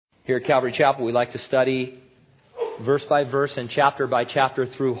Here at Calvary Chapel, we like to study verse by verse and chapter by chapter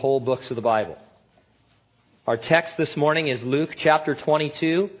through whole books of the Bible. Our text this morning is Luke chapter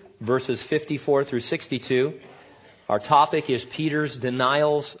 22, verses 54 through 62. Our topic is Peter's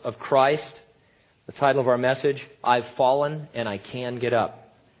denials of Christ. The title of our message, I've Fallen and I Can Get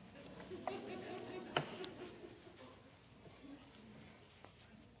Up.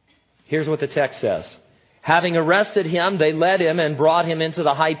 Here's what the text says. Having arrested him, they led him and brought him into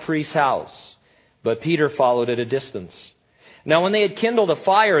the high priest's house. But Peter followed at a distance. Now when they had kindled a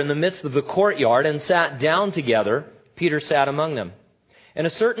fire in the midst of the courtyard and sat down together, Peter sat among them. And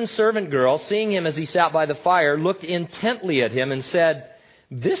a certain servant girl, seeing him as he sat by the fire, looked intently at him and said,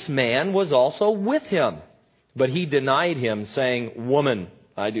 This man was also with him. But he denied him, saying, Woman,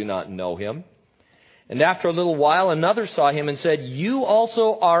 I do not know him. And after a little while, another saw him and said, You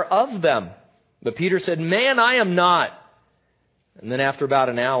also are of them. But Peter said, Man, I am not. And then after about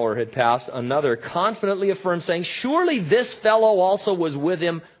an hour had passed, another confidently affirmed, saying, Surely this fellow also was with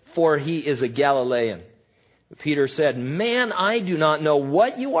him, for he is a Galilean. But Peter said, Man, I do not know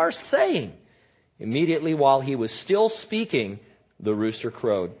what you are saying. Immediately while he was still speaking, the rooster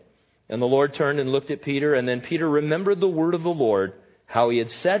crowed. And the Lord turned and looked at Peter, and then Peter remembered the word of the Lord, how he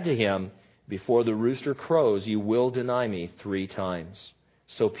had said to him, Before the rooster crows, you will deny me 3 times.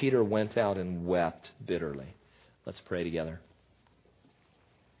 So Peter went out and wept bitterly. Let's pray together.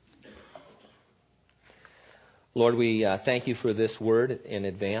 Lord, we thank you for this word in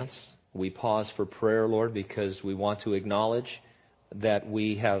advance. We pause for prayer, Lord, because we want to acknowledge that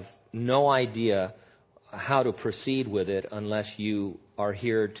we have no idea how to proceed with it unless you are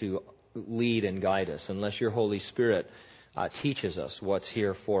here to lead and guide us, unless your Holy Spirit teaches us what's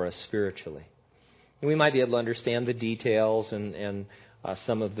here for us spiritually. And we might be able to understand the details and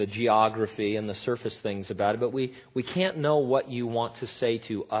some of the geography and the surface things about it, but we can't know what you want to say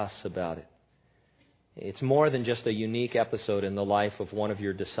to us about it. It's more than just a unique episode in the life of one of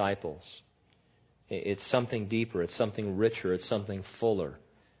your disciples. It's something deeper, it's something richer, it's something fuller,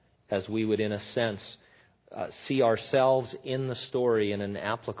 as we would, in a sense, see ourselves in the story in an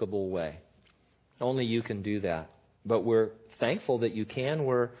applicable way. Only you can do that. But we're thankful that you can.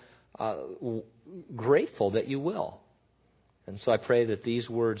 We're grateful that you will. And so I pray that these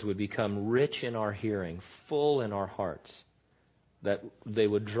words would become rich in our hearing, full in our hearts, that they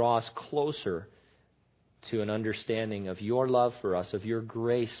would draw us closer to an understanding of your love for us, of your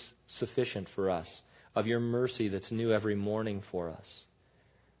grace sufficient for us, of your mercy that's new every morning for us.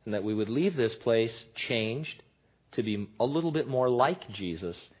 And that we would leave this place changed to be a little bit more like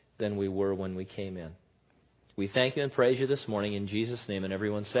Jesus than we were when we came in. We thank you and praise you this morning in Jesus' name. And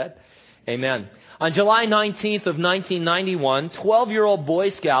everyone said, Amen. On July 19th of 1991, 12-year-old Boy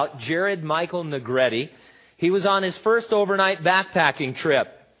Scout Jared Michael Negretti, he was on his first overnight backpacking trip.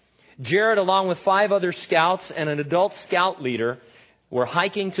 Jared, along with 5 other scouts and an adult scout leader, were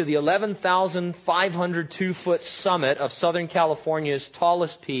hiking to the 11,502-foot summit of Southern California's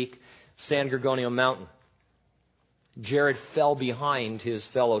tallest peak, San Gorgonio Mountain. Jared fell behind his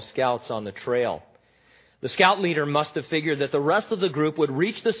fellow scouts on the trail. The scout leader must have figured that the rest of the group would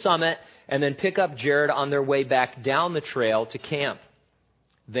reach the summit and then pick up Jared on their way back down the trail to camp.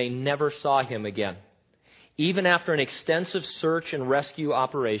 They never saw him again. Even after an extensive search and rescue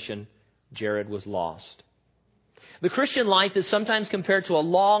operation, Jared was lost. The Christian life is sometimes compared to a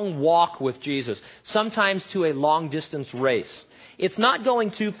long walk with Jesus, sometimes to a long-distance race. It's not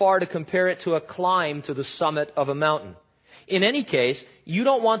going too far to compare it to a climb to the summit of a mountain. In any case, you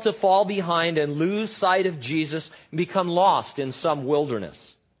don't want to fall behind and lose sight of Jesus and become lost in some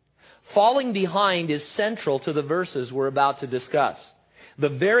wilderness. Falling behind is central to the verses we're about to discuss. The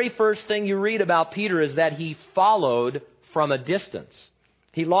very first thing you read about Peter is that he followed from a distance.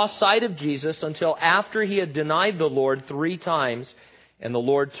 He lost sight of Jesus until after he had denied the Lord 3 times, and the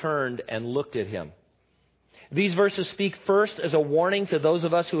Lord turned and looked at him. These verses speak first as a warning to those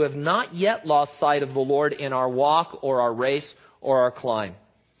of us who have not yet lost sight of the Lord in our walk or our race or our climb.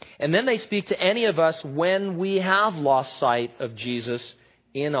 And then they speak to any of us when we have lost sight of Jesus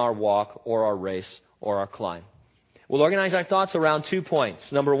in our walk or our race or our climb. We'll organize our thoughts around 2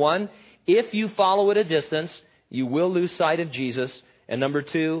 points. Number 1, if you follow at a distance, you will lose sight of Jesus. And number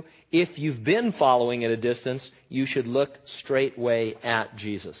 2, if you've been following at a distance, you should look straightway at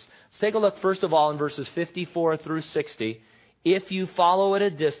Jesus. Let's take a look first of all in verses 54 through 60. If you follow at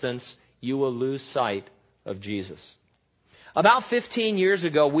a distance, you will lose sight of Jesus. About 15 years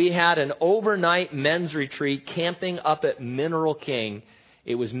ago, we had an overnight men's retreat camping up at Mineral King.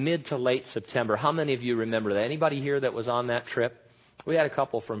 It was mid to late September. How many of you remember that? Anybody here that was on that trip? We had a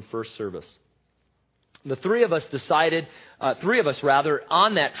couple from first service. The three of us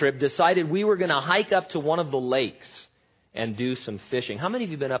on that trip decided we were going to hike up to one of the lakes and do some fishing. How many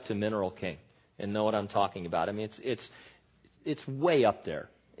of you have been up to Mineral King and know what I'm talking about? I mean, it's way up there.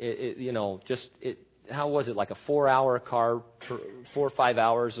 How was it? Like a 4-hour car, 4 or 5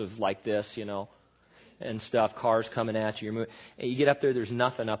 hours of like this, and stuff, cars coming at you. You get up there, there's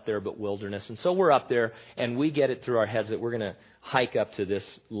nothing up there but wilderness. And so we're up there, and we get it through our heads that we're going to hike up to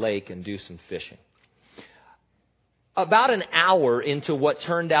this lake and do some fishing. About an hour into what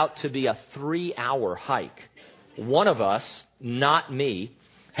turned out to be a 3-hour hike, one of us, not me,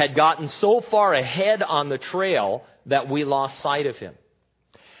 had gotten so far ahead on the trail that we lost sight of him.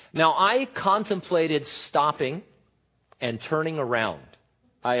 Now, I contemplated stopping and turning around.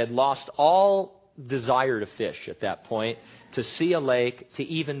 I had lost all desire to fish at that point, to see a lake, to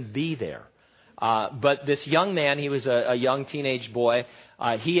even be there. But this young man, he was a young teenage boy.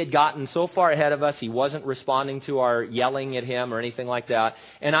 He had gotten so far ahead of us, he wasn't responding to our yelling at him or anything like that.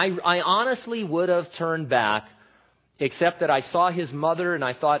 And I honestly would have turned back, except that I saw his mother, and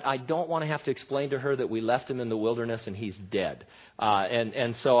I thought, I don't want to have to explain to her that we left him in the wilderness and he's dead.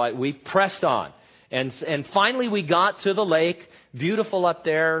 So we pressed on. And finally we got to the lake, beautiful up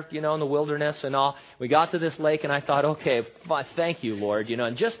there, in the wilderness and all. We got to this lake, and I thought, okay, thank you, Lord.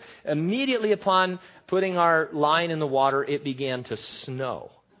 And just immediately upon putting our line in the water, it began to snow.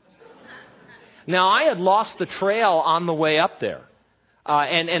 Now, I had lost the trail on the way up there.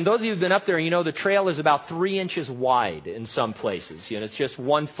 And those of you who've been up there, the trail is about 3 inches wide in some places. It's just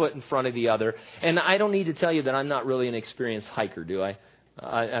 1 foot in front of the other. And I don't need to tell you that I'm not really an experienced hiker, do I?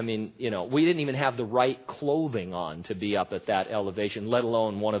 I mean, we didn't even have the right clothing on to be up at that elevation, let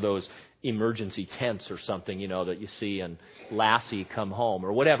alone one of those emergency tents or something, that you see in Lassie Come Home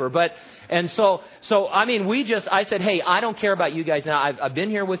or whatever. I said, hey, I don't care about you guys now. I've been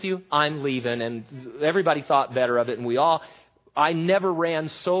here with you. I'm leaving. And everybody thought better of it. And I never ran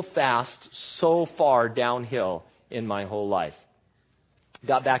so fast, so far downhill in my whole life.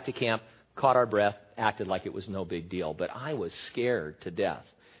 Got back to camp, caught our breath, acted like it was no big deal. But I was scared to death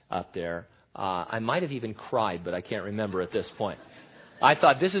up there. I might have even cried, but I can't remember at this point. I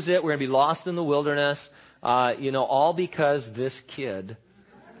thought, this is it. We're going to be lost in the wilderness. All because this kid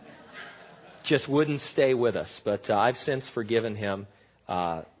just wouldn't stay with us. But I've since forgiven him.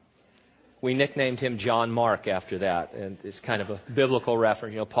 We nicknamed him John Mark after that. And it's kind of a biblical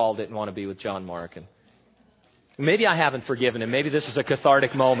reference. Paul didn't want to be with John Mark. And maybe I haven't forgiven him. Maybe this is a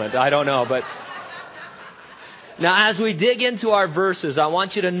cathartic moment. I don't know. But now, as we dig into our verses, I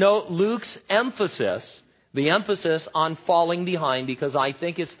want you to note Luke's emphasis, the emphasis on falling behind, because I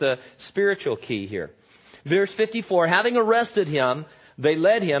think it's the spiritual key here. Verse 54, having arrested him, they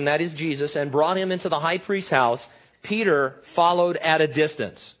led him, that is Jesus, and brought him into the high priest's house. Peter followed at a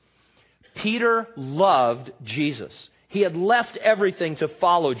distance. Peter loved Jesus. He had left everything to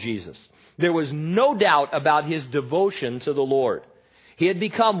follow Jesus. There was no doubt about his devotion to the Lord. He had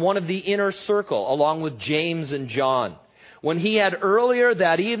become one of the inner circle, along with James and John. When he had earlier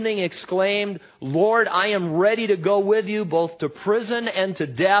that evening exclaimed, Lord, I am ready to go with you both to prison and to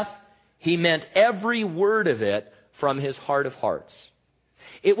death, he meant every word of it from his heart of hearts.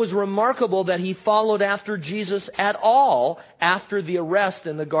 It was remarkable that he followed after Jesus at all after the arrest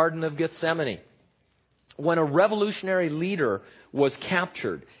in the Garden of Gethsemane. When a revolutionary leader was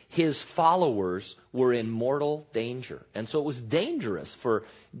captured, his followers were in mortal danger. And so it was dangerous for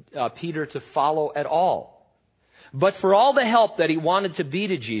Peter to follow at all. But for all the help that he wanted to be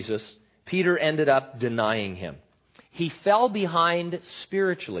to Jesus, Peter ended up denying him. He fell behind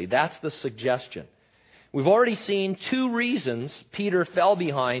spiritually. That's the suggestion. We've already seen 2 reasons Peter fell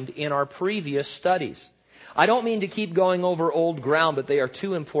behind in our previous studies. I don't mean to keep going over old ground, but they are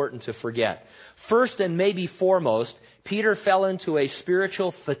too important to forget. First, and maybe foremost, Peter fell into a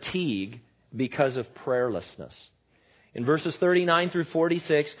spiritual fatigue because of prayerlessness. In verses 39 through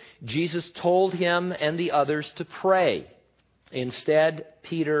 46, Jesus told him and the others to pray. Instead,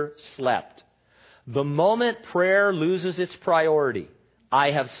 Peter slept. The moment prayer loses its priority,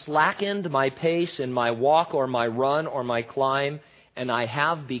 I have slackened my pace in my walk or my run or my climb, and I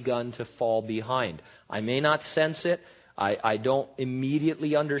have begun to fall behind. I may not sense it. I don't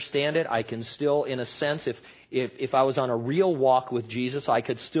immediately understand it. I can still, in a sense, if I was on a real walk with Jesus, I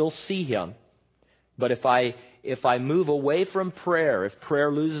could still see him. But if I move away from prayer, if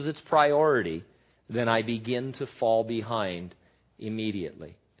prayer loses its priority, then I begin to fall behind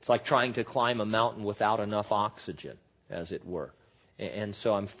immediately. It's like trying to climb a mountain without enough oxygen, as it were. And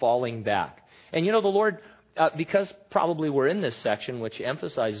so I'm falling back. And the Lord, because probably we're in this section which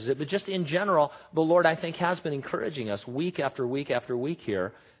emphasizes it, but just in general, the Lord, I think, has been encouraging us week after week after week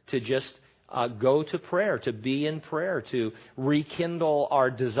here to just go to prayer, to be in prayer, to rekindle our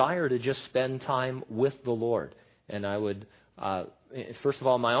desire to just spend time with the Lord. And I would, first of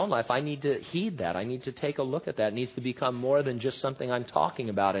all, in my own life, I need to heed that. I need to take a look at that. It needs to become more than just something I'm talking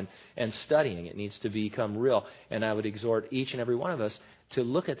about and studying. It needs to become real. And I would exhort each and every one of us to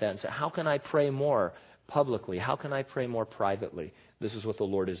look at that and say, how can I pray more publicly? How can I pray more privately? This is what the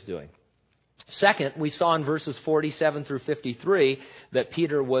Lord is doing. Second, we saw in verses 47 through 53 that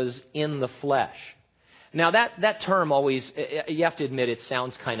Peter was in the flesh. Now that term always, you have to admit, it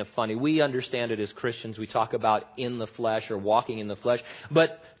sounds kind of funny. We understand it as Christians. We talk about in the flesh or walking in the flesh.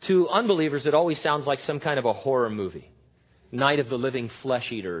 But to unbelievers, it always sounds like some kind of a horror movie. Night of the Living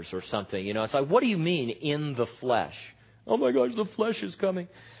Flesh Eaters or something. You know, it's like, what do you mean in the flesh? Oh my gosh, the flesh is coming.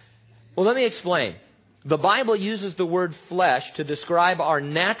 Well, let me explain. The Bible uses the word flesh to describe our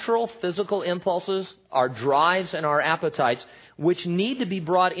natural physical impulses, our drives, and our appetites, which need to be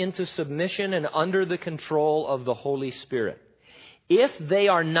brought into submission and under the control of the Holy Spirit. If they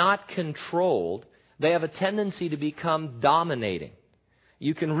are not controlled, they have a tendency to become dominating.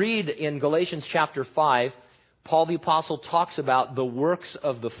 You can read in Galatians chapter 5, Paul the Apostle talks about the works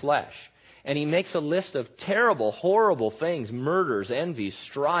of the flesh. And he makes a list of terrible, horrible things, murders, envies,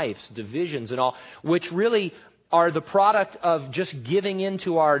 strifes, divisions, and all, which really are the product of just giving in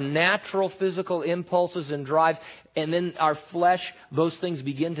to our natural physical impulses and drives. And then our flesh, those things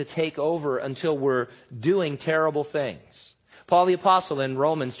begin to take over until we're doing terrible things. Paul the Apostle in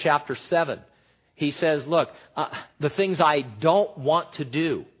Romans chapter 7, he says, look, the things I don't want to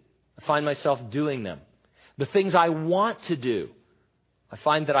do, I find myself doing them. The things I want to do, I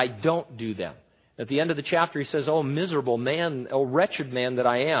find that I don't do them. At the end of the chapter, he says, oh, miserable man, oh, wretched man that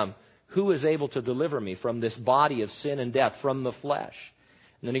I am, who is able to deliver me from this body of sin and death, from the flesh?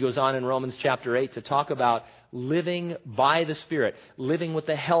 And then he goes on in Romans chapter 8 to talk about living by the Spirit, living with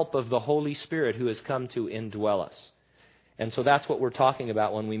the help of the Holy Spirit who has come to indwell us. And so that's what we're talking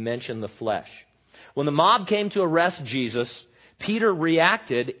about when we mention the flesh. When the mob came to arrest Jesus, Peter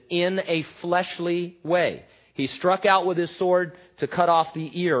reacted in a fleshly way. He struck out with his sword to cut off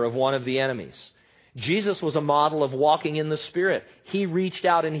the ear of one of the enemies. Jesus was a model of walking in the Spirit. He reached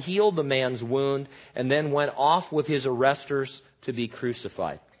out and healed the man's wound and then went off with his arresters to be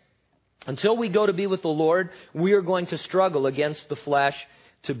crucified. Until we go to be with the Lord, we are going to struggle against the flesh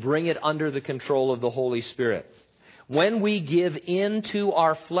to bring it under the control of the Holy Spirit. When we give in to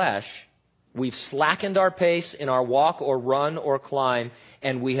our flesh, we've slackened our pace in our walk or run or climb,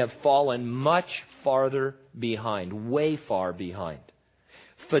 and we have fallen much farther behind, way far behind.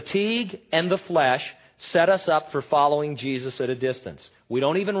 Fatigue and the flesh set us up for following Jesus at a distance. We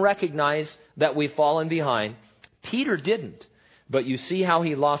don't even recognize that we've fallen behind. Peter didn't, but you see how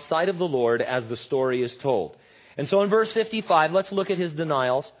he lost sight of the Lord as the story is told. And so in verse 55, let's look at his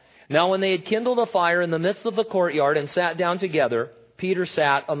denials. Now when they had kindled a fire in the midst of the courtyard and sat down together, Peter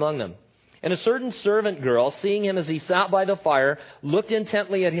sat among them. And a certain servant girl, seeing him as he sat by the fire, looked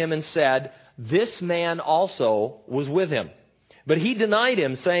intently at him and said, this man also was with him. But he denied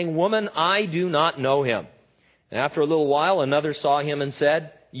him, saying, woman, I do not know him. And after a little while, another saw him and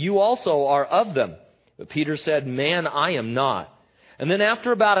said, you also are of them. But Peter said, man, I am not. And then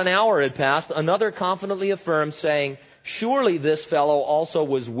after about an hour had passed, another confidently affirmed, saying, surely this fellow also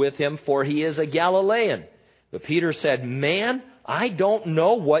was with him, for he is a Galilean. But Peter said, man, I don't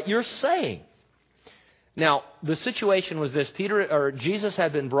know what you're saying. Now, the situation was this. Jesus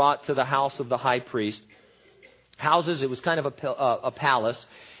had been brought to the house of the high priest. Houses, it was kind of a palace,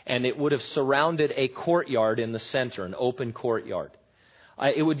 and it would have surrounded a courtyard in the center, an open courtyard.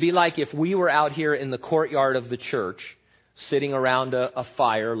 It would be like if we were out here in the courtyard of the church, sitting around a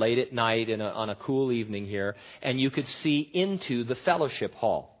fire late at night on a cool evening here, and you could see into the fellowship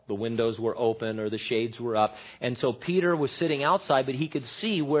hall. The windows were open or the shades were up. And so Peter was sitting outside, but he could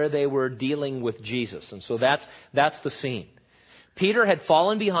see where they were dealing with Jesus. And so that's the scene. Peter had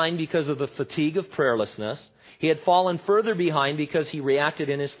fallen behind because of the fatigue of prayerlessness. He had fallen further behind because he reacted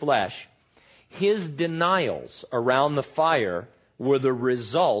in his flesh. His denials around the fire were the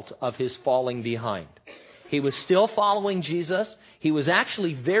result of his falling behind. He was still following Jesus. He was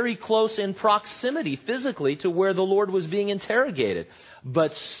actually very close in proximity physically to where the Lord was being interrogated.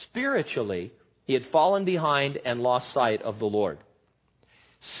 But spiritually, he had fallen behind and lost sight of the Lord.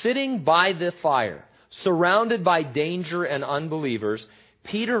 Sitting by the fire, surrounded by danger and unbelievers,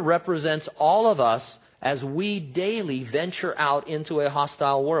 Peter represents all of us as we daily venture out into a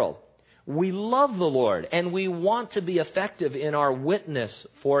hostile world. We love the Lord and we want to be effective in our witness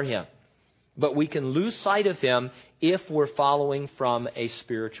for Him. But we can lose sight of Him if we're following from a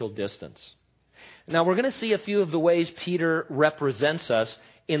spiritual distance. Now we're going to see a few of the ways Peter represents us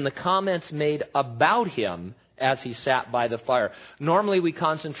in the comments made about him as he sat by the fire. Normally we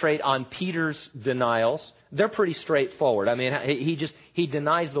concentrate on Peter's denials. They're pretty straightforward. I mean, he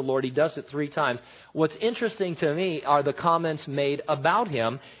denies the Lord. He does it 3 times. What's interesting to me are the comments made about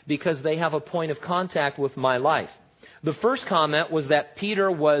him because they have a point of contact with my life. The first comment was that Peter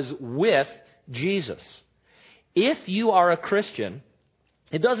was with Jesus. If you are a Christian,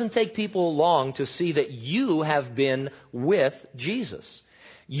 it doesn't take people long to see that you have been with Jesus.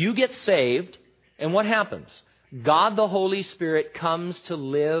 You get saved, and what happens? God the Holy Spirit comes to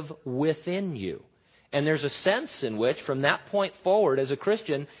live within you. And there's a sense in which, from that point forward as a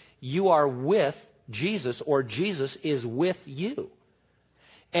Christian, you are with Jesus, or Jesus is with you.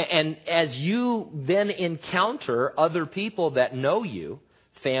 And as you then encounter other people that know you,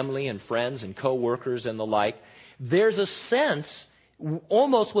 family and friends and co-workers and the like, there's a sense,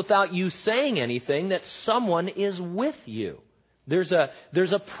 almost without you saying anything, that someone is with you. There's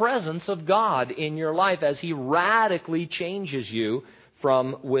a presence of God in your life as He radically changes you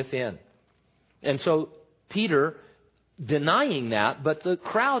from within. And so Peter, denying that, but the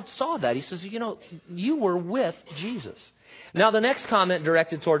crowd saw that. He says, you were with Jesus. Now the next comment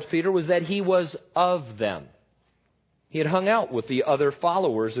directed towards Peter was that he was of them. He had hung out with the other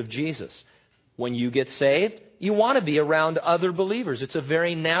followers of Jesus. When you get saved, you want to be around other believers. It's a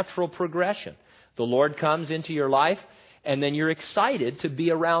very natural progression. The Lord comes into your life, and then you're excited to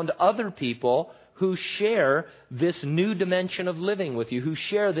be around other people who share this new dimension of living with you, who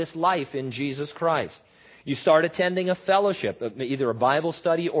share this life in Jesus Christ. You start attending a fellowship, either a Bible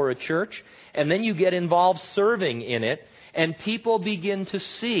study or a church, and then you get involved serving in it, and people begin to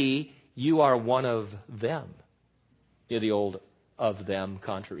see you are one of them. The old of them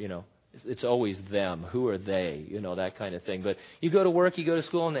contra, it's always them. Who are they? That kind of thing. But you go to work, you go to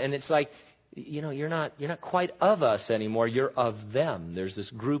school, and it's like, you're not quite of us anymore. You're of them. There's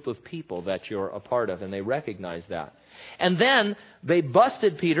this group of people that you're a part of, and they recognize that. And then they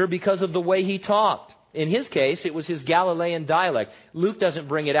busted Peter because of the way he talked. In his case, it was his Galilean dialect. Luke doesn't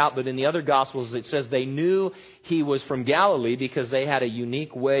bring it out, but in the other Gospels it says they knew he was from Galilee because they had a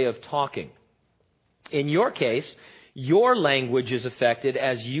unique way of talking. In your case, your language is affected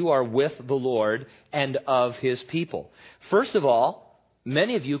as you are with the Lord and of His people. First of all,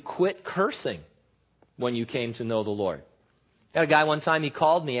 many of you quit cursing when you came to know the Lord. I had a guy one time, he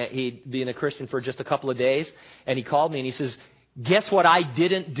called me, he'd been a Christian for just a couple of days, and he called me and he says, "Guess what I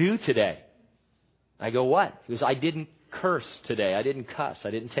didn't do today?" I go, "What?" He goes, "I didn't curse today. I didn't cuss.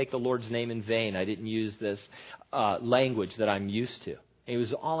 I didn't take the Lord's name in vain. I didn't use this language that I'm used to." And he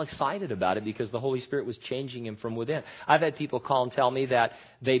was all excited about it because the Holy Spirit was changing him from within. I've had people call and tell me that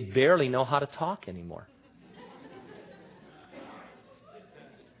they barely know how to talk anymore.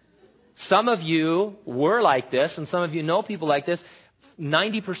 Some of you were like this, and some of you know people like this.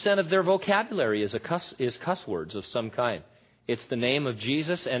 90% of their vocabulary is cuss words of some kind. It's the name of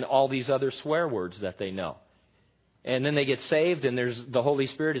Jesus and all these other swear words that they know. And then they get saved, and the Holy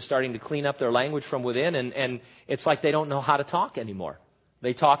Spirit is starting to clean up their language from within, and it's like they don't know how to talk anymore.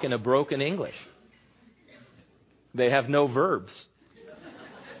 They talk in a broken English. They have no verbs.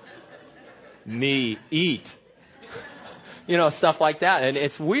 Me, eat. Stuff like that. And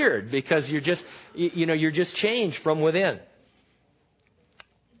it's weird because you're just changed from within.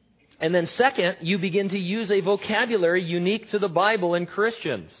 And then second, you begin to use a vocabulary unique to the Bible and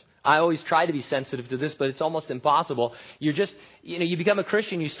Christians. I always try to be sensitive to this, but it's almost impossible. You become a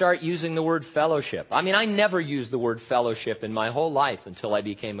Christian, you start using the word fellowship. I mean, I never used the word fellowship in my whole life until I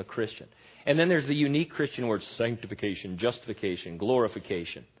became a Christian. And then there's the unique Christian words, sanctification, justification,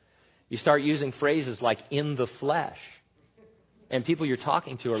 glorification. You start using phrases like in the flesh. And people you're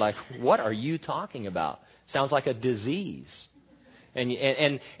talking to are like, "What are you talking about? Sounds like a disease." And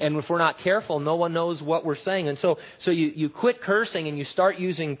if we're not careful, no one knows what we're saying. And so you quit cursing and you start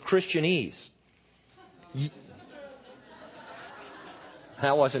using Christianese.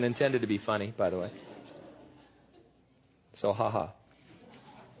 That wasn't intended to be funny, by the way. So, haha.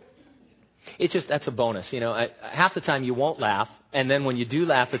 It's just, that's a bonus. Half the time you won't laugh. And then when you do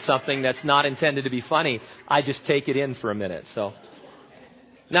laugh at something that's not intended to be funny, I just take it in for a minute. So.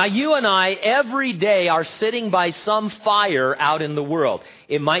 Now, you and I, every day, are sitting by some fire out in the world.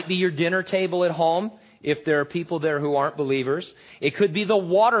 It might be your dinner table at home, if there are people there who aren't believers. It could be the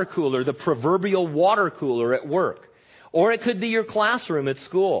water cooler, the proverbial water cooler at work. Or it could be your classroom at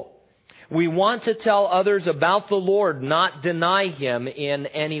school. We want to tell others about the Lord, not deny Him in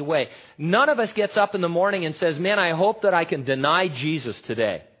any way. None of us gets up in the morning and says, "Man, I hope that I can deny Jesus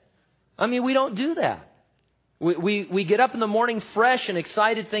today." I mean, we don't do that. We get up in the morning fresh and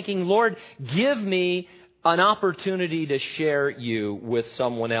excited thinking, "Lord, give me an opportunity to share you with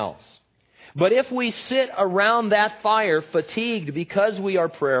someone else. But if we sit around that fire fatigued because we are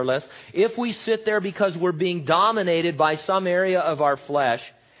prayerless, if we sit there because we're being dominated by some area of our flesh,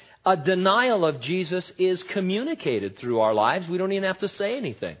 a denial of Jesus is communicated through our lives. We don't even have to say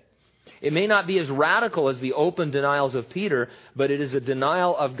anything. It may not be as radical as the open denials of Peter, but it is a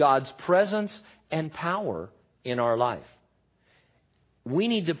denial of God's presence and power in our life. We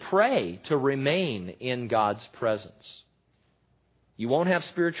need to pray to remain in God's presence. You won't have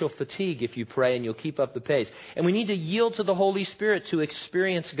spiritual fatigue if you pray, and you'll keep up the pace. And we need to yield to the Holy Spirit to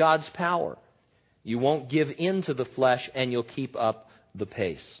experience God's power. You won't give in to the flesh, and you'll keep up the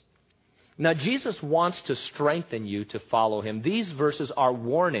pace. Now, Jesus wants to strengthen you to follow Him. These verses are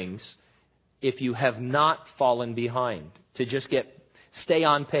warnings if you have not fallen behind, to just stay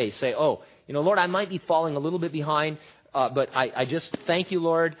on pace. Say, Lord, I might be falling a little bit behind, but I just thank you,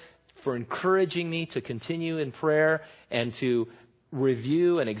 Lord, for encouraging me to continue in prayer and to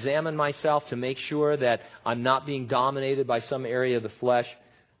review and examine myself to make sure that I'm not being dominated by some area of the flesh.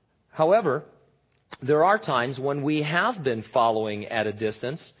 However, there are times when we have been following at a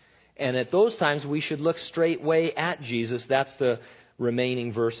distance, and at those times we should look straightway at Jesus. That's the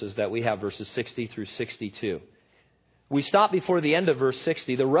remaining verses that we have, verses 60 through 62. We stop before the end of verse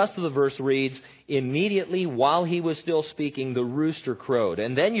 60. The rest of the verse reads, immediately while he was still speaking, the rooster crowed.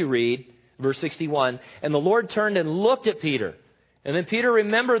 And then you read, verse 61, and the Lord turned and looked at Peter. And then Peter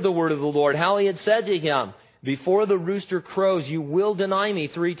remembered the word of the Lord, how he had said to him, before the rooster crows, you will deny me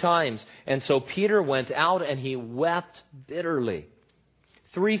 3 times. And so Peter went out and he wept bitterly.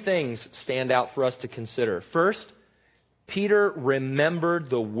 3 things stand out for us to consider. First, Peter remembered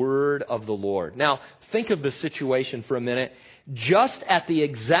the word of the Lord. Now, think of the situation for a minute. Just at the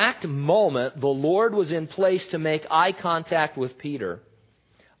exact moment the Lord was in place to make eye contact with Peter,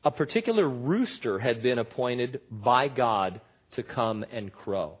 a particular rooster had been appointed by God to come and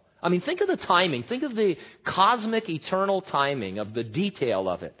crow. I mean, think of the timing. Think of the cosmic, eternal timing of the detail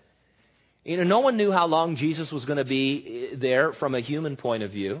of it. No one knew how long Jesus was going to be there from a human point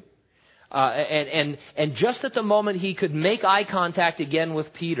of view. And just at the moment he could make eye contact again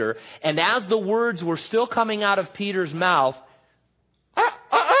with Peter, and as the words were still coming out of Peter's mouth,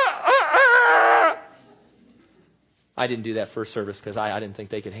 I didn't do that first service because I didn't think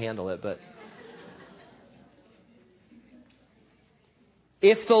they could handle it, but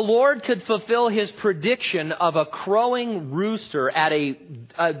if the Lord could fulfill His prediction of a crowing rooster at a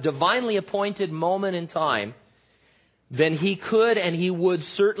divinely appointed moment in time, then He could and He would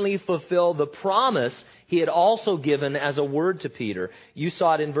certainly fulfill the promise He had also given as a word to Peter. You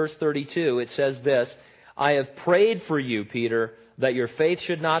saw it in verse 32. It says this, I have prayed for you, Peter, that your faith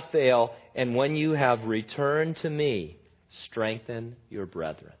should not fail, and when you have returned to me, strengthen your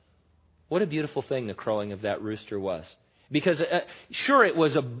brethren. What a beautiful thing the crowing of that rooster was. Because sure, it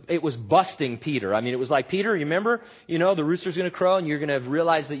was busting Peter. I mean, it was like, Peter, you remember, the rooster's going to crow and you're going to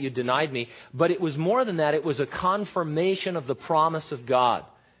realize that you denied me. But it was more than that. It was a confirmation of the promise of God.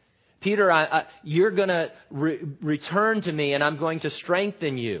 Peter, you're going to return to me and I'm going to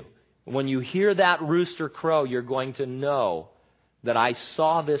strengthen you. When you hear that rooster crow, you're going to know that I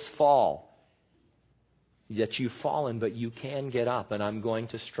saw this fall, that you've fallen, but you can get up, and I'm going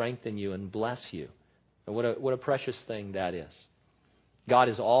to strengthen you and bless you. And what a precious thing that is. God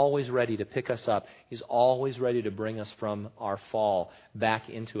is always ready to pick us up. He's always ready to bring us from our fall back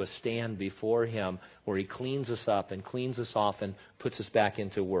into a stand before Him where He cleans us up and cleans us off and puts us back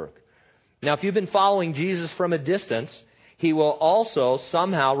into work. Now, if you've been following Jesus from a distance, He will also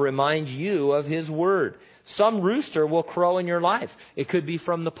somehow remind you of His word. Some rooster will crow in your life. It could be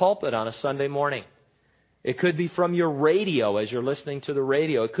from the pulpit on a Sunday morning. It could be from your radio as you're listening to the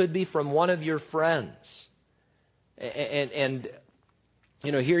radio. It could be from one of your friends. And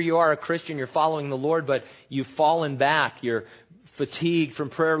here you are, a Christian, you're following the Lord, but you've fallen back. You're fatigued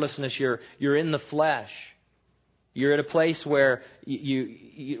from prayerlessness. You're in the flesh. You're at a place where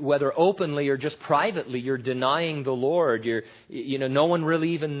you whether openly or just privately, you're denying the Lord. No one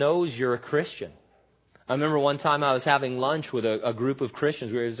really even knows you're a Christian. I remember one time I was having lunch with a group of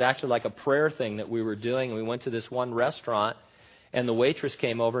Christians. It was actually like a prayer thing that we were doing. And we went to this one restaurant, and the waitress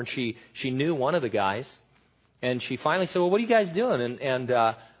came over, and she knew one of the guys. And she finally said, well, what are you guys doing? And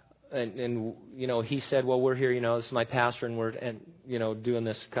he said, well, we're here, this is my pastor, and we're doing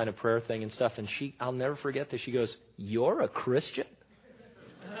this kind of prayer thing and stuff. And I'll never forget this. She goes, you're a Christian?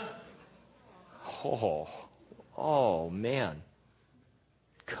 Oh, man.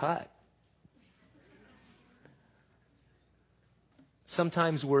 Cut.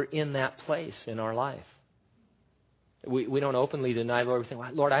 Sometimes we're in that place in our life. We don't openly deny the Lord. We think,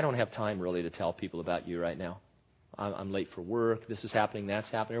 well, Lord, I don't have time really to tell people about you right now. I'm late for work. This is happening, that's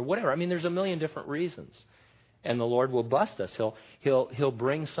happening, or whatever. I mean, there's a million different reasons. And the Lord will bust us. He'll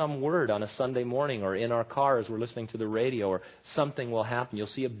bring some word on a Sunday morning or in our car as we're listening to the radio, or something will happen. You'll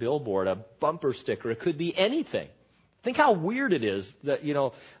see a billboard, a bumper sticker. It could be anything. Think how weird it is that,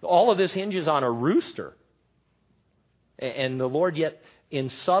 all of this hinges on a rooster. And the Lord, yet in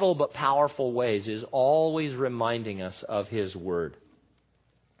subtle but powerful ways, is always reminding us of His word.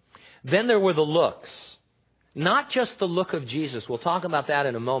 Then there were the looks. Not just the look of Jesus. We'll talk about that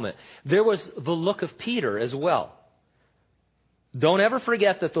in a moment. There was the look of Peter as well. Don't ever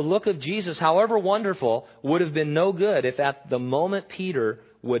forget that the look of Jesus, however wonderful, would have been no good if at the moment Peter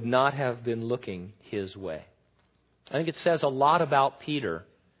would not have been looking his way. I think it says a lot about Peter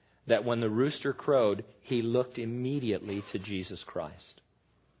that when the rooster crowed, he looked immediately to Jesus Christ.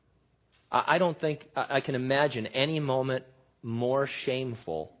 I don't think I can imagine any moment more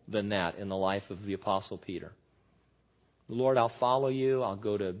shameful than that in the life of the Apostle Peter. Lord, I'll follow you. I'll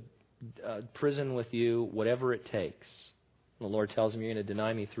go to prison with you, whatever it takes. And the Lord tells him, you're going to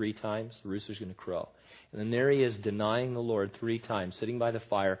deny me 3 times. The rooster's going to crow. And then there he is denying the Lord 3 times, sitting by the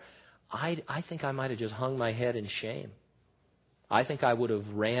fire. I think I might have just hung my head in shame. I think I would have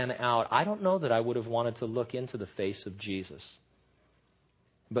ran out. I don't know that I would have wanted to look into the face of Jesus.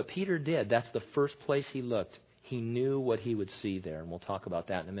 But Peter did. That's the first place he looked. He knew what he would see there. And we'll talk about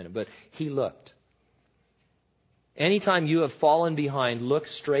that in a minute. But he looked. Anytime you have fallen behind, look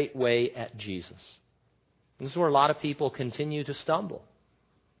straightway at Jesus. This is where a lot of people continue to stumble.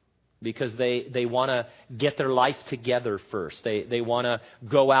 Because they want to get their life together first. They want to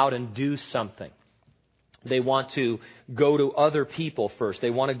go out and do something. They want to go to other people first. They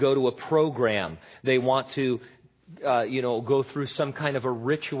want to go to a program. They want to, go through some kind of a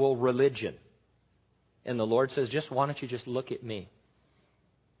ritual religion. And the Lord says, why don't you just look at me?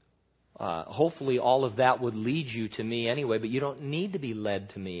 Hopefully all of that would lead you to me anyway, but you don't need to be led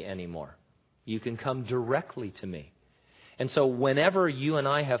to me anymore. You can come directly to me. And so whenever you and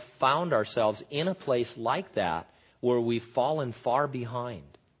I have found ourselves in a place like that, where we've fallen far behind,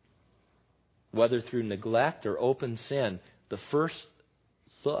 whether through neglect or open sin, the first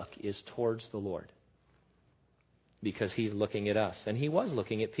look is towards the Lord. Because He's looking at us. And He was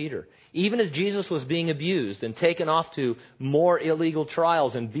looking at Peter. Even as Jesus was being abused and taken off to more illegal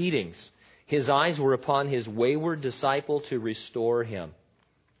trials and beatings, His eyes were upon His wayward disciple to restore him.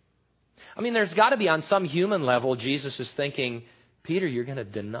 I mean, there's got to be on some human level, Jesus is thinking, Peter, you're going to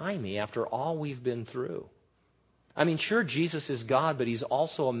deny me after all we've been through. I mean, sure, Jesus is God, but He's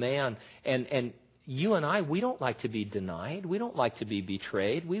also a man. And you and I, we don't like to be denied. We don't like to be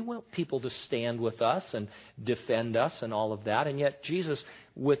betrayed. We want people to stand with us and defend us and all of that. And yet Jesus,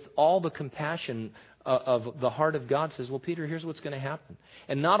 with all the compassion of the heart of God, says, well, Peter, here's what's going to happen.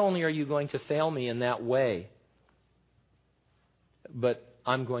 And not only are you going to fail me in that way, but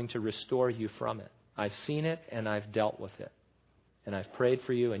I'm going to restore you from it. I've seen it and I've dealt with it. And I've prayed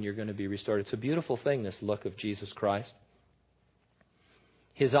for you and you're going to be restored. It's a beautiful thing, this look of Jesus Christ.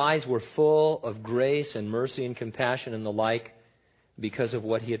 His eyes were full of grace and mercy and compassion and the like because of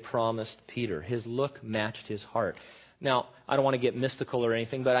what He had promised Peter. His look matched his heart. Now, I don't want to get mystical or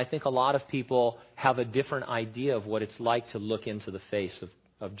anything, but I think a lot of people have a different idea of what it's like to look into the face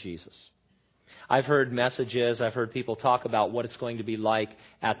of Jesus. I've heard messages, I've heard people talk about what it's going to be like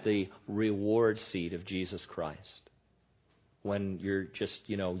at the reward seat of Jesus Christ. When you're just,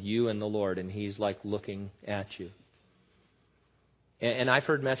 you and the Lord, and He's like looking at you. And I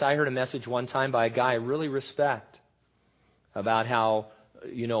heard a message one time by a guy I really respect about how,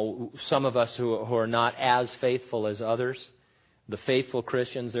 some of us who are not as faithful as others, the faithful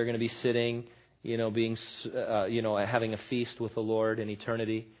Christians, they're going to be sitting, having a feast with the Lord in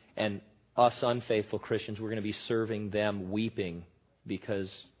eternity. And us unfaithful Christians, we're going to be serving them weeping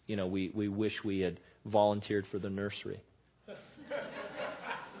because, we wish we had volunteered for the nursery.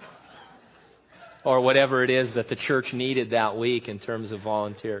 Or whatever it is that the church needed that week in terms of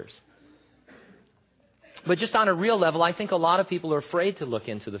volunteers. But just on a real level, I think a lot of people are afraid to look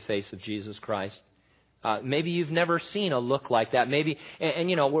into the face of Jesus Christ. Maybe you've never seen a look like that. Maybe,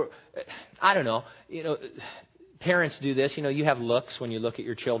 I don't know. Parents do this. You have looks when you look at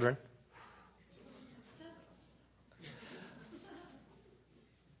your children.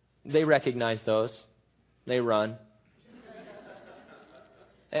 They recognize those. They run.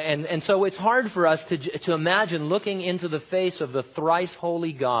 And so it's hard for us to imagine looking into the face of the thrice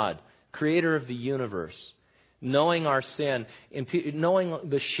holy God, creator of the universe, knowing our sin, knowing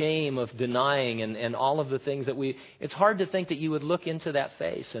the shame of denying and all of the things that it's hard to think that you would look into that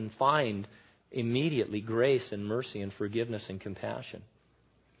face and find immediately grace and mercy and forgiveness and compassion.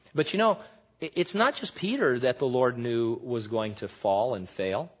 But it's not just Peter that the Lord knew was going to fall and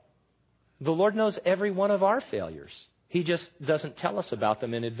fail. The Lord knows every one of our failures. He just doesn't tell us about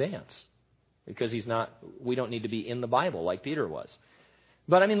them in advance because we don't need to be in the Bible like Peter was.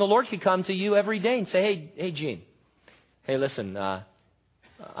 But the Lord could come to you every day and say, hey, Gene, hey, listen,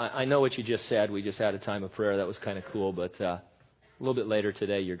 I know what you just said. We just had a time of prayer. That was kind of cool. But a little bit later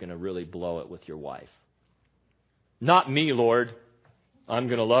today, you're going to really blow it with your wife. Not me, Lord. I'm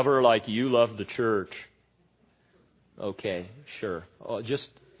going to love her like you love the church. Okay, sure. Just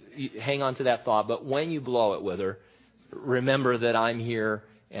hang on to that thought. But when you blow it with her, remember that I'm here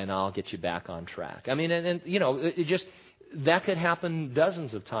and I'll get you back on track. That could happen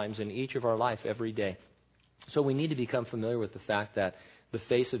dozens of times in each of our life every day. So we need to become familiar with the fact that the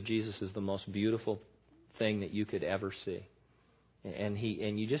face of Jesus is the most beautiful thing that you could ever see. And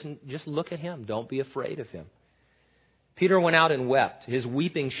you just look at him. Don't be afraid of him. Peter went out and wept. His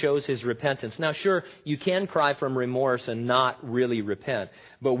weeping shows his repentance. Now, sure, you can cry from remorse and not really repent.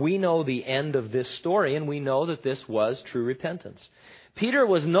 But we know the end of this story, and we know that this was true repentance. Peter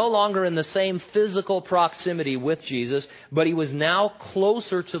was no longer in the same physical proximity with Jesus, but he was now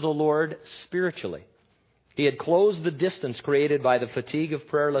closer to the Lord spiritually. He had closed the distance created by the fatigue of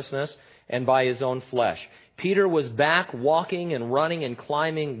prayerlessness and by his own flesh. Peter was back walking and running and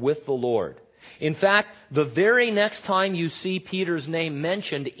climbing with the Lord. In fact, the very next time you see Peter's name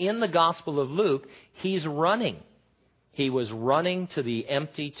mentioned in the Gospel of Luke, he's running. He was running to the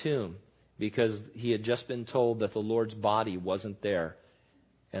empty tomb because he had just been told that the Lord's body wasn't there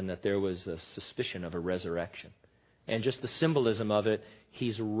and that there was a suspicion of a resurrection. And just the symbolism of it,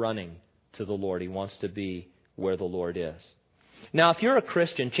 he's running to the Lord. He wants to be where the Lord is. Now, if you're a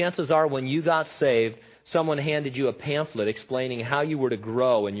Christian, chances are when you got saved, someone handed you a pamphlet explaining how you were to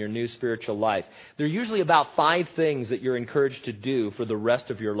grow in your new spiritual life. There are usually about 5 things that you're encouraged to do for the rest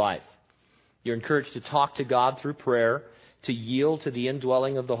of your life. You're encouraged to talk to God through prayer, to yield to the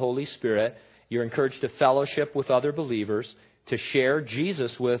indwelling of the Holy Spirit. You're encouraged to fellowship with other believers, to share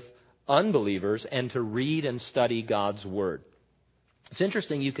Jesus with unbelievers, and to read and study God's Word. It's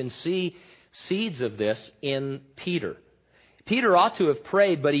interesting, you can see seeds of this in Peter. Peter ought to have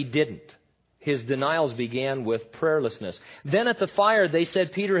prayed, but he didn't. His denials began with prayerlessness. Then at the fire, they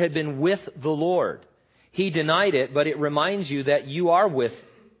said Peter had been with the Lord. He denied it, but it reminds you that you are with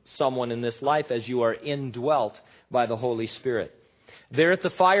someone in this life as you are indwelt by the Holy Spirit. There at the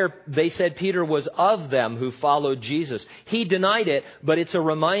fire, they said Peter was of them who followed Jesus. He denied it, but it's a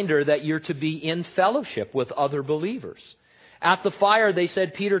reminder that you're to be in fellowship with other believers. At the fire, they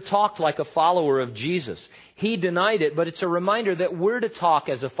said Peter talked like a follower of Jesus. He denied it, but it's a reminder that we're to talk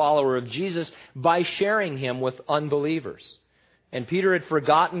as a follower of Jesus by sharing him with unbelievers. And Peter had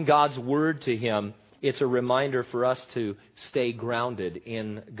forgotten God's word to him. It's a reminder for us to stay grounded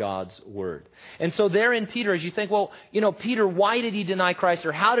in God's word. And so there in Peter, as you think, Peter, why did he deny Christ?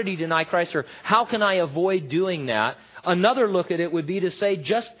 Or how did he deny Christ? Or how can I avoid doing that? Another look at it would be to say,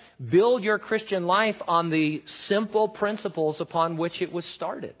 just build your Christian life on the simple principles upon which it was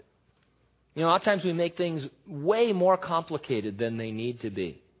started. A lot of times we make things way more complicated than they need to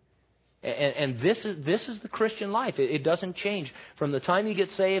be. And this is the Christian life. It doesn't change from the time you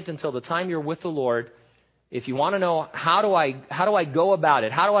get saved until the time you're with the Lord. If you want to know how do I go about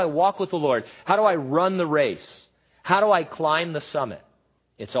it? How do I walk with the Lord? How do I run the race? How do I climb the summit?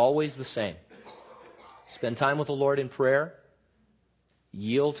 It's always the same. Spend time with the Lord in prayer.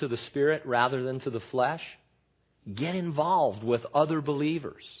 Yield to the Spirit rather than to the flesh. Get involved with other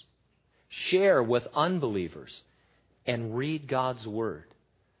believers. Share with unbelievers. And read God's Word.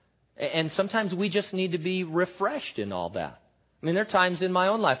 And sometimes we just need to be refreshed in all that. There are times in my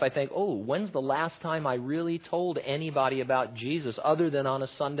own life I think, when's the last time I really told anybody about Jesus other than on a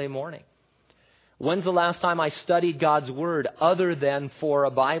Sunday morning? When's the last time I studied God's Word other than for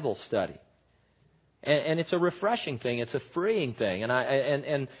a Bible study? And it's a refreshing thing. It's a freeing thing.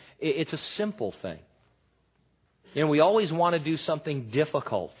 And it's a simple thing. We always want to do something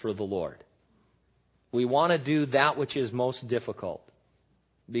difficult for the Lord. We want to do that which is most difficult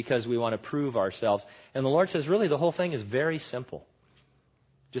because we want to prove ourselves. And the Lord says, really, the whole thing is very simple.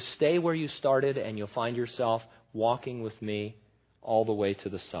 Just stay where you started and you'll find yourself walking with me all the way to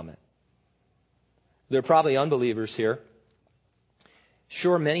the summit. There are probably unbelievers here.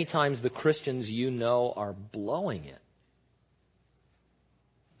 Sure, many times the Christians are blowing it.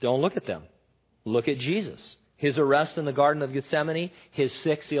 Don't look at them. Look at Jesus. His arrest in the Garden of Gethsemane, his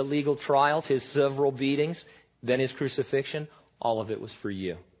 6 illegal trials, his several beatings, then his crucifixion, all of it was for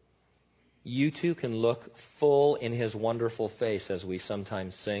you. You too can look full in his wonderful face as we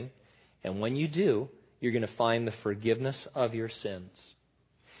sometimes sing, And when you do, you're going to find the forgiveness of your sins.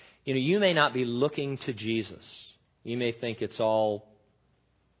 You know, you may not be looking to Jesus. You may think it's all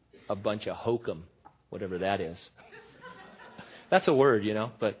a bunch of hokum, whatever that is. That's a word, you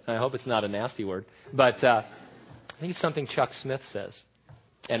know, but I hope it's not a nasty word. But I think it's something Chuck Smith says,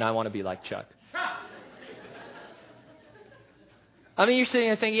 and I want to be like Chuck. I mean, you're sitting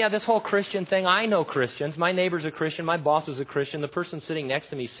there thinking, yeah, this whole Christian thing, I know Christians. My neighbor's a Christian. My boss is a Christian. The person sitting next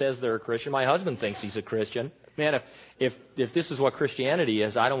to me says they're a Christian. My husband thinks he's a Christian. Man, if this is what Christianity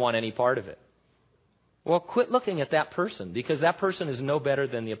is, I don't want any part of it. Well, quit looking at that person, because that person is no better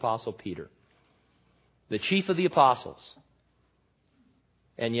than the Apostle Peter, the chief of the apostles.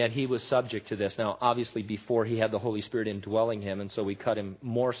 And yet he was subject to this. Now, obviously, before he had the Holy Spirit indwelling him, and so we cut him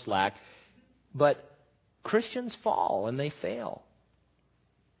more slack. But Christians fall and they fail.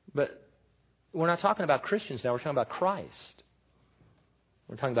 But we're not talking about Christians now. We're talking about Christ.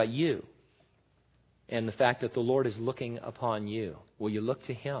 We're talking about you. And the fact that the Lord is looking upon you. Will you look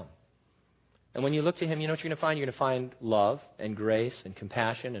to Him? And when you look to Him, you know what you're going to find? You're going to find love and grace and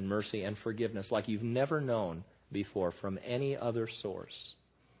compassion and mercy and forgiveness like you've never known before from any other source.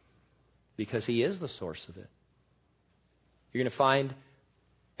 Because He is the source of it. You're going to find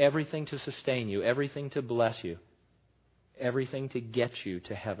everything to sustain you, everything to bless you, everything to get you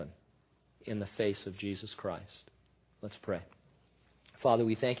to heaven in the face of Jesus Christ. Let's pray. Father,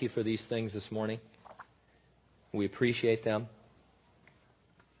 we thank You for these things this morning. We appreciate them.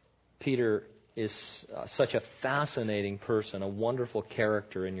 Peter is such a fascinating person, a wonderful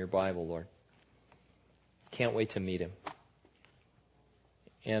character in Your Bible, Lord. Can't wait to meet him.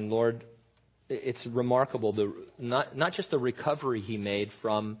 And Lord, it's remarkable, not just the recovery he made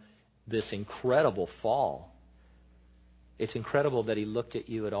from this incredible fall. It's incredible that he looked at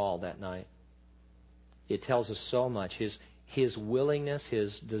You at all that night. It tells us so much. His willingness,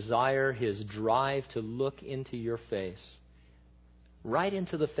 his desire, his drive to look into Your face, right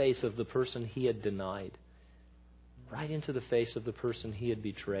into the face of the person he had denied, right into the face of the person he had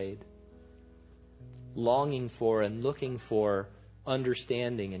betrayed, longing for and looking for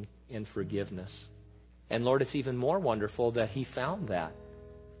understanding and forgiveness. And Lord, it's even more wonderful that he found that.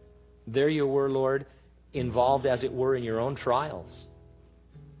 There you were, Lord, involved as it were in your own trials.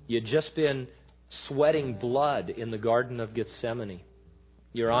 You'd just been sweating blood in the Garden of Gethsemane.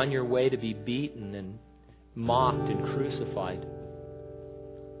 You're on your way to be beaten and mocked and crucified.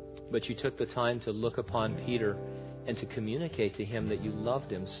 But you took the time to look upon Peter and to communicate to him that you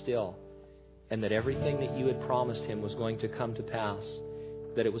loved him still, and that everything that you had promised him was going to come to pass,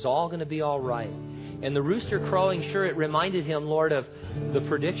 that it was all going to be all right. And the rooster crowing, sure, it reminded him, Lord, of the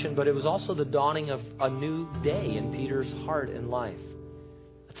prediction, but it was also the dawning of a new day in Peter's heart and life.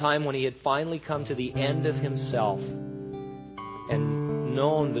 A time when he had finally come to the end of himself and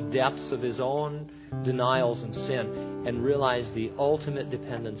known the depths of his own denials and sin, and realized the ultimate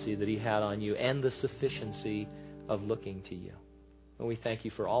dependency that he had on You and the sufficiency of looking to You. And we thank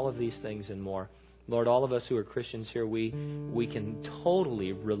You for all of these things and more. Lord, all of us who are Christians here, we can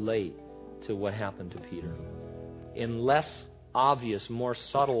totally relate to what happened to Peter. In less obvious, more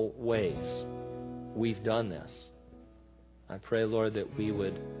subtle ways, we've done this. I pray, Lord, that we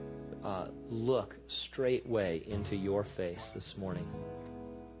would look straightway into Your face this morning.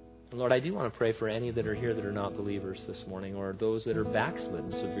 And Lord, I do want to pray for any that are here that are not believers this morning, or those that are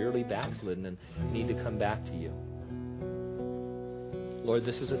backslidden, severely backslidden, and need to come back to You. Lord,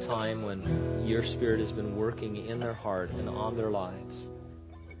 this is a time when Your Spirit has been working in their heart and on their lives.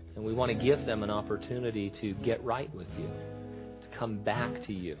 And we want to give them an opportunity to get right with You, to come back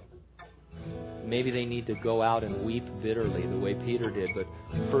to You. Maybe they need to go out and weep bitterly the way Peter did, but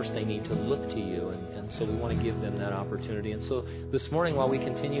first they need to look to You, and so we want to give them that opportunity. And so this morning, while we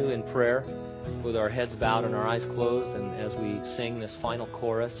continue in prayer with our heads bowed and our eyes closed, and as we sing this final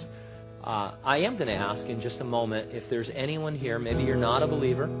chorus, I am going to ask in just a moment if there's anyone here, maybe you're not a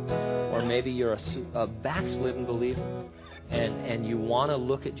believer, or maybe you're a backslidden believer, and you want to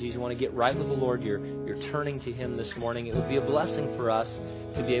look at Jesus, you want to get right with the Lord, you're turning to Him this morning. It would be a blessing for us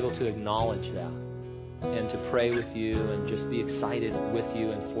to be able to acknowledge that and to pray with you and just be excited with you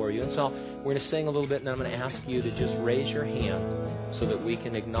and for you. And so we're going to sing a little bit, and I'm going to ask you to just raise your hand so that we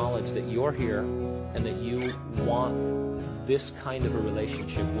can acknowledge that you're here and that you want this kind of a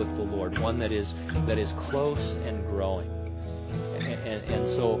relationship with the Lord, one that is close and growing. And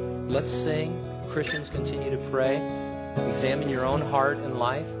so let's sing. Christians, continue to pray. Examine your own heart and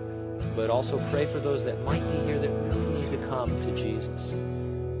life, but also pray for those that might be here that really need to come to Jesus.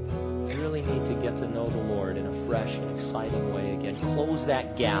 Really need to get to know the Lord in a fresh and exciting way again. Close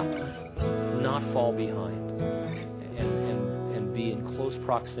that gap, not fall behind, and be be in close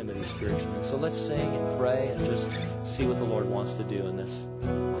proximity spiritually. So let's sing and pray and just see what the Lord wants to do in this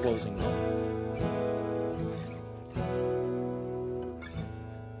closing moment.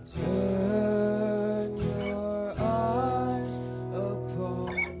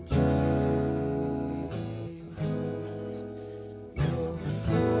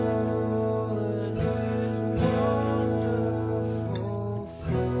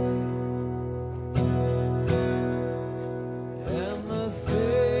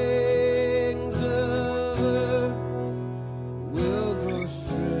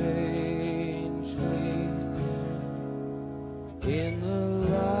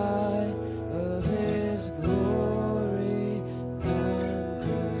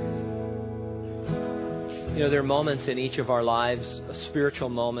 You know, there are moments in each of our lives, spiritual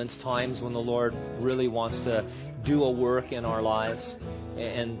moments, times when the Lord really wants to do a work in our lives.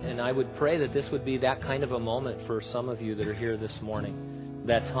 And I would pray that this would be that kind of a moment for some of you that are here this morning.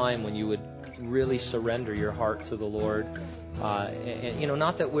 That time when you would really surrender your heart to the Lord. And you know,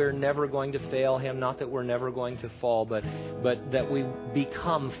 not that we're never going to fail Him, not that we're never going to fall, but that we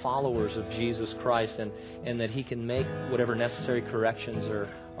become followers of Jesus Christ, and that He can make whatever necessary corrections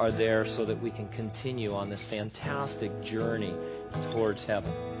are there so that we can continue on this fantastic journey towards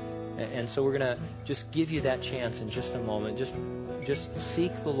heaven. And so we're going to just give you that chance in just a moment. Just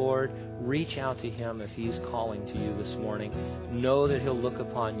seek the Lord. Reach out to Him if He's calling to you this morning. Know that He'll look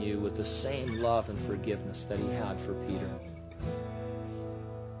upon you with the same love and forgiveness that He had for Peter.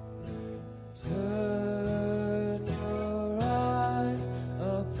 Turn your eyes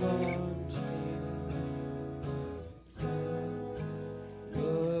upon Jesus.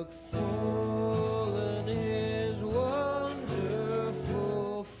 Look full in His wonderful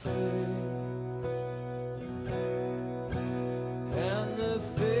face, and the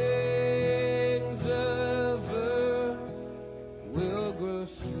things of earth will grow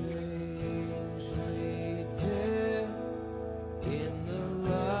strangely dim in the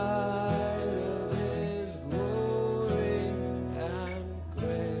light of His glory and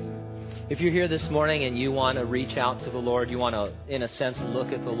grace. If you're here this morning and you want to reach out to the Lord, you want to, in a sense,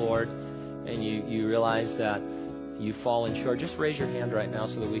 look at the Lord, and you realize that you've fallen short, just raise your hand right now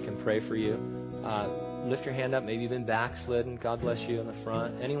so that we can pray for you. Lift your hand up. Maybe you've been backslidden. God bless you in the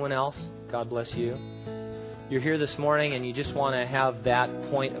front. Anyone else? God bless you. You're here this morning and you just want to have that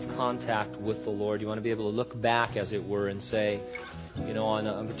point of contact with the Lord. You want to be able to look back, as it were, and say, you know, on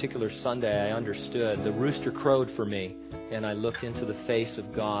a particular Sunday I understood. The rooster crowed for me, and I looked into the face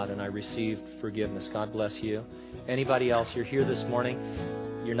of God, and I received forgiveness. God bless you. Anybody else? You're here this morning.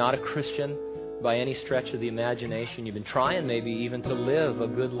 You're not a Christian by any stretch of the imagination. You've been trying maybe even to live a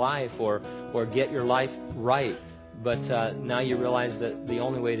good life or get your life right. But now you realize that the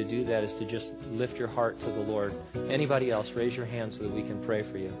only way to do that is to just lift your heart to the Lord. Anybody else, raise your hand so that we can pray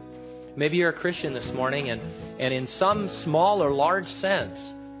for you. Maybe you're a Christian this morning, and in some small or large sense,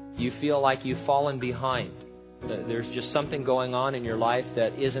 you feel like you've fallen behind. There's just something going on in your life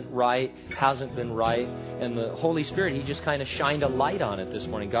that isn't right, hasn't been right, and the Holy Spirit, He just kind of shined a light on it this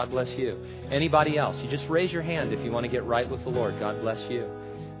morning. God bless you. Anybody else? You just raise your hand if you want to get right with the Lord. God bless you.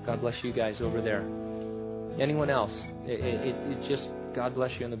 God bless you guys over there. Anyone else? It just, God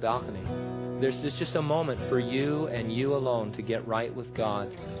bless you in the balcony. There's just a moment for you and you alone to get right with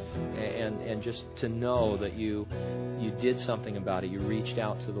God, and just to know that you did something about it. You reached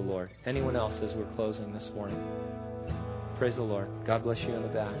out to the Lord. Anyone else as we're closing this morning? Praise the Lord. God bless you in the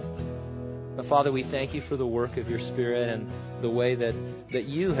back. Now, Father, we thank you for the work of your Spirit and the way that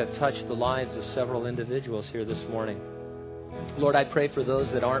you have touched the lives of several individuals here this morning. Lord, I pray for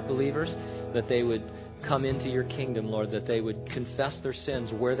those that aren't believers, that they would come into your kingdom, Lord, that they would confess their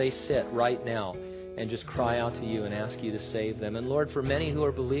sins where they sit right now and just cry out to you and ask you to save them. And Lord, for many who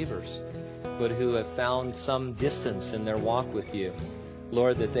are believers, but who have found some distance in their walk with you,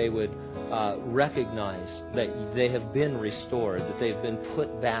 Lord, that they would recognize that they have been restored, that they've been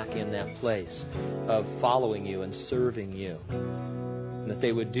put back in that place of following you and serving you. And that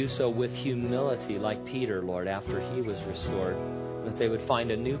they would do so with humility like Peter, Lord, after he was restored. That they would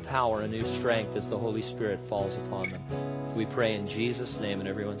find a new power, a new strength as the Holy Spirit falls upon them. We pray in Jesus' name. And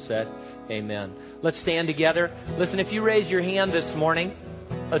everyone said, amen. Let's stand together. Listen, if you raise your hand this morning,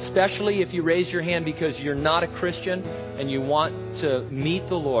 especially if you raise your hand because you're not a Christian and you want to meet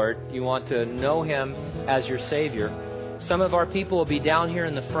the Lord, you want to know Him as your Savior, some of our people will be down here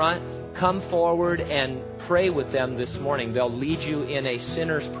in the front. Come forward and pray with them this morning. They'll lead you in a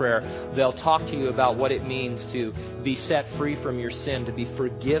sinner's prayer. They'll talk to you about what it means to be set free from your sin, to be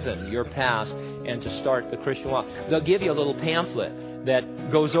forgiven your past, and to start the Christian walk. They'll give you a little pamphlet that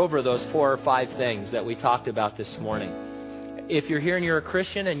goes over those 4 or 5 things that we talked about this morning. if you're here and you're a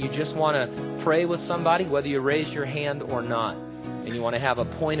Christian and you just want to pray with somebody, whether you raised your hand or not, and you want to have a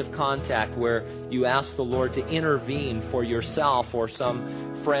point of contact where you ask the Lord to intervene for yourself or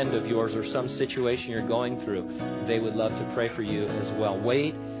some friend of yours or some situation you're going through, they would love to pray for you as well.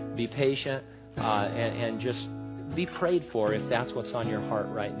 Wait, be patient, and just be prayed for if that's what's on your heart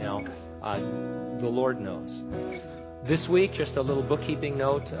right now. The Lord knows. This week, just a little bookkeeping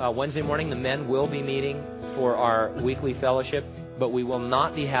note. Wednesday morning, the men will be meeting for our weekly fellowship, but we will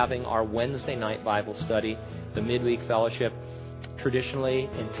not be having our Wednesday night Bible study, the midweek fellowship. Traditionally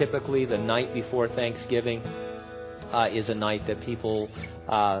and typically, the night before Thanksgiving is a night that people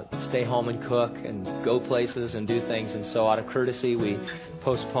stay home and cook and go places and do things. And so out of courtesy, we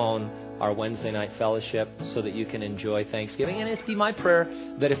postpone our Wednesday night fellowship so that you can enjoy Thanksgiving. And it's be my prayer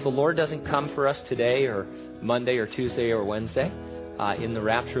that if the Lord doesn't come for us today or Monday or Tuesday or Wednesday in the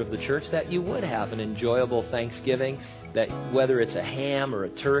rapture of the church, that you would have an enjoyable Thanksgiving, that whether it's a ham or a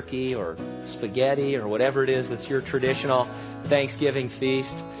turkey or spaghetti or whatever it is that's your traditional Thanksgiving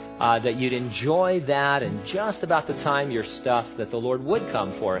feast, that you'd enjoy that, and just about the time you're stuffed, that the Lord would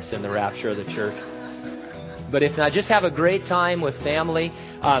come for us in the rapture of the church. But if not, just have a great time with family.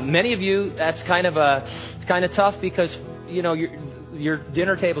 Many of you, it's kind of tough because, you know, your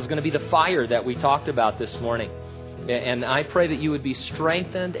dinner table is going to be the fire that we talked about this morning. And I pray that you would be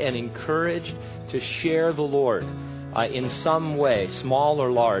strengthened and encouraged to share the Lord in some way, small or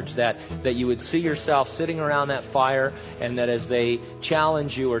large, that you would see yourself sitting around that fire, and that as they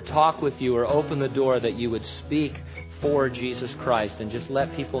challenge you or talk with you or open the door, that you would speak for Jesus Christ and just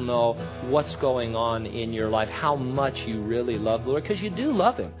let people know what's going on in your life, how much you really love the Lord, because you do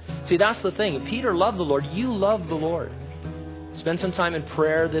love Him. See, that's the thing. Peter loved the Lord. You love the Lord. Spend some time in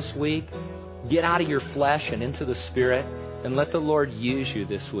prayer this week. Get out of your flesh and into the Spirit, and let the Lord use you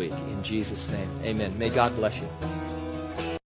this week. In Jesus' name, amen. May God bless you.